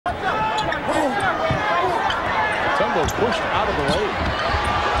Mutombo pushed out of the lane.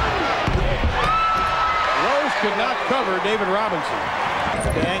 Rose could not cover David Robinson.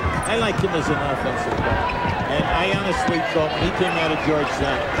 Okay. I like him as an offensive player. And I honestly thought when he came out of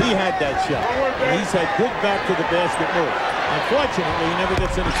Georgetown, he had that shot. And he's had good back-to-the-basket move. Unfortunately, he never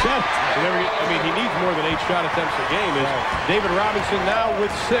gets any shots. He needs more than 8 shot attempts a game. David Robinson now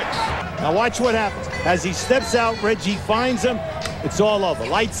with 6. Now watch what happens. As he steps out, Reggie finds him. It's all over.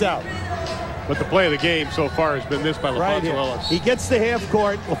 Lights out. But the play of the game so far has been this by LaFonso Ellis. He gets the half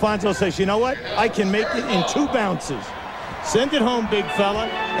court. LaFonso says, you know what? I can make it in 2 bounces. Send it home, big fella,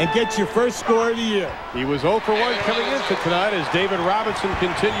 and get your first score of the year. He was 0 for 1 coming into tonight as David Robinson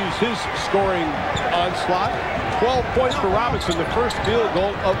continues his scoring onslaught. 12 points for Robinson, the first field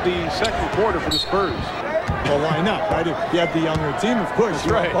goal of the second quarter for the Spurs. Well, why not? Right? If you have the younger team, of course.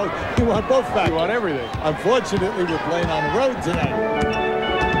 That's right. You want both back. You want everything. Unfortunately, we're playing on the road tonight.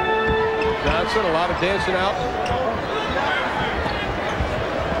 Johnson, a lot of dancing out.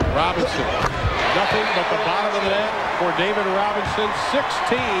 Robinson, nothing but the bottom of the net for David Robinson.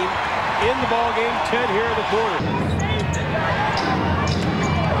 16 in the ball game, 10 here in the quarter.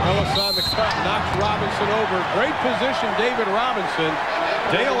 Ellis on the cut, knocks Robinson over. Great position, David Robinson.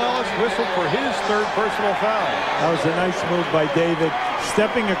 Dale Ellis whistled for his 3rd personal foul. That was a nice move by David,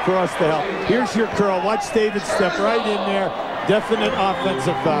 stepping across the help. Here's your curl. Watch David step right in there. Definite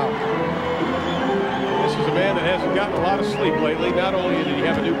offensive foul. This is a man that hasn't gotten a lot of sleep lately. Not only did he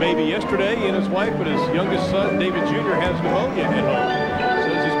have a new baby yesterday and his wife, but his youngest son, David Jr., has pneumonia at home.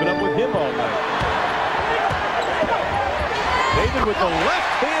 Says he's been up with him all night. David with the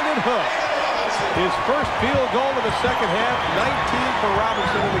left-handed hook. His first field goal of the second half, 19 for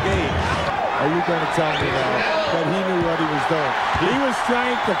Robinson in the game. Are you going to tell me now that he knew what he was doing? He was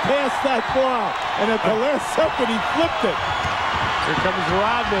trying to pass that ball, and at the last second, he flipped it. Here comes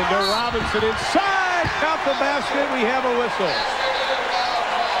Rodman to Robinson inside. Count the basket. We have a whistle.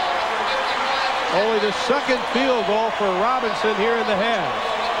 Only the second field goal for Robinson here in the half.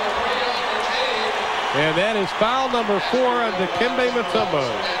 And that is foul number 4 on Dikembe Mutombo.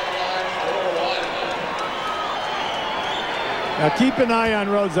 Now keep an eye on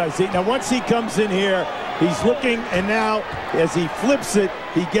Rose, I see. Now once he comes in here, he's looking, and now as he flips it,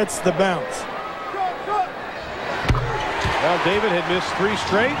 he gets the bounce. Well, David had missed 3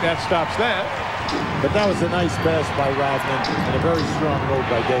 straight. That stops that. But that was a nice pass by Rodman and a very strong move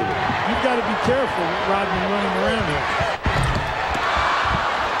by David. You've got to be careful with Rodman running around here.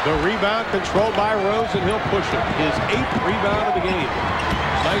 The rebound controlled by Rose, and he'll push it. His 8th rebound of the game.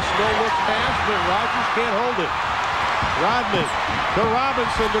 Nice no-look pass, but Rodgers can't hold it. Rodman to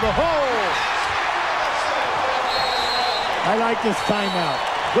Robinson to the hole. I like this timeout.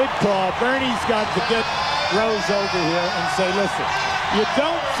 Good call. Bernie's got to get Rose over here and say, listen, you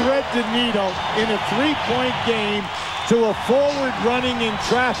don't thread the needle in a 3-point game to a forward running in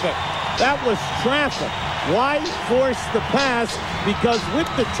traffic. That was traffic. Why force the pass? Because with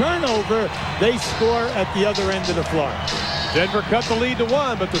the turnover, they score at the other end of the floor. Denver cut the lead to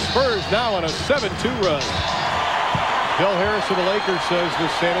 1, but the Spurs now on a 7-2 run. Bill Harris of the Lakers says the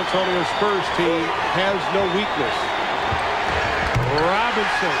San Antonio Spurs team has no weakness.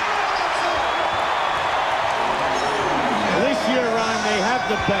 Robinson. This year, Ron, they have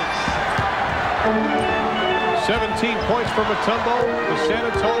the bench. 17 points for Mutombo. The San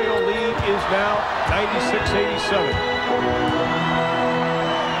Antonio lead is now 96-87.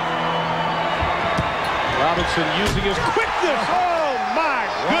 Robinson using his quickness. Oh, my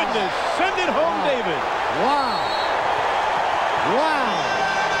goodness. Send it home, David. Wow. Wow.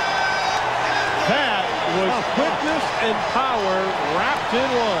 That was quickness and power wrapped in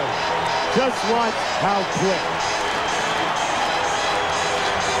one. Just watch how quick.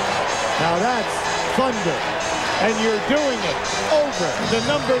 Now that's thunder. And you're doing it over the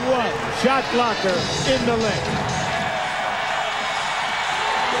 #1 shot blocker in the lane.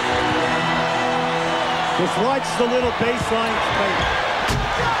 Just watch the little baseline space.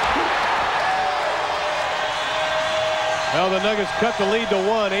 Well, the Nuggets cut the lead to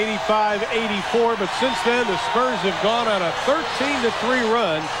 1, 85-84, but since then the Spurs have gone on a 13-3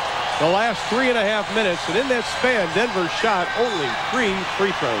 run the last 3.5 minutes, and in that span, Denver shot only 3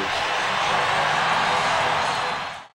 free throws.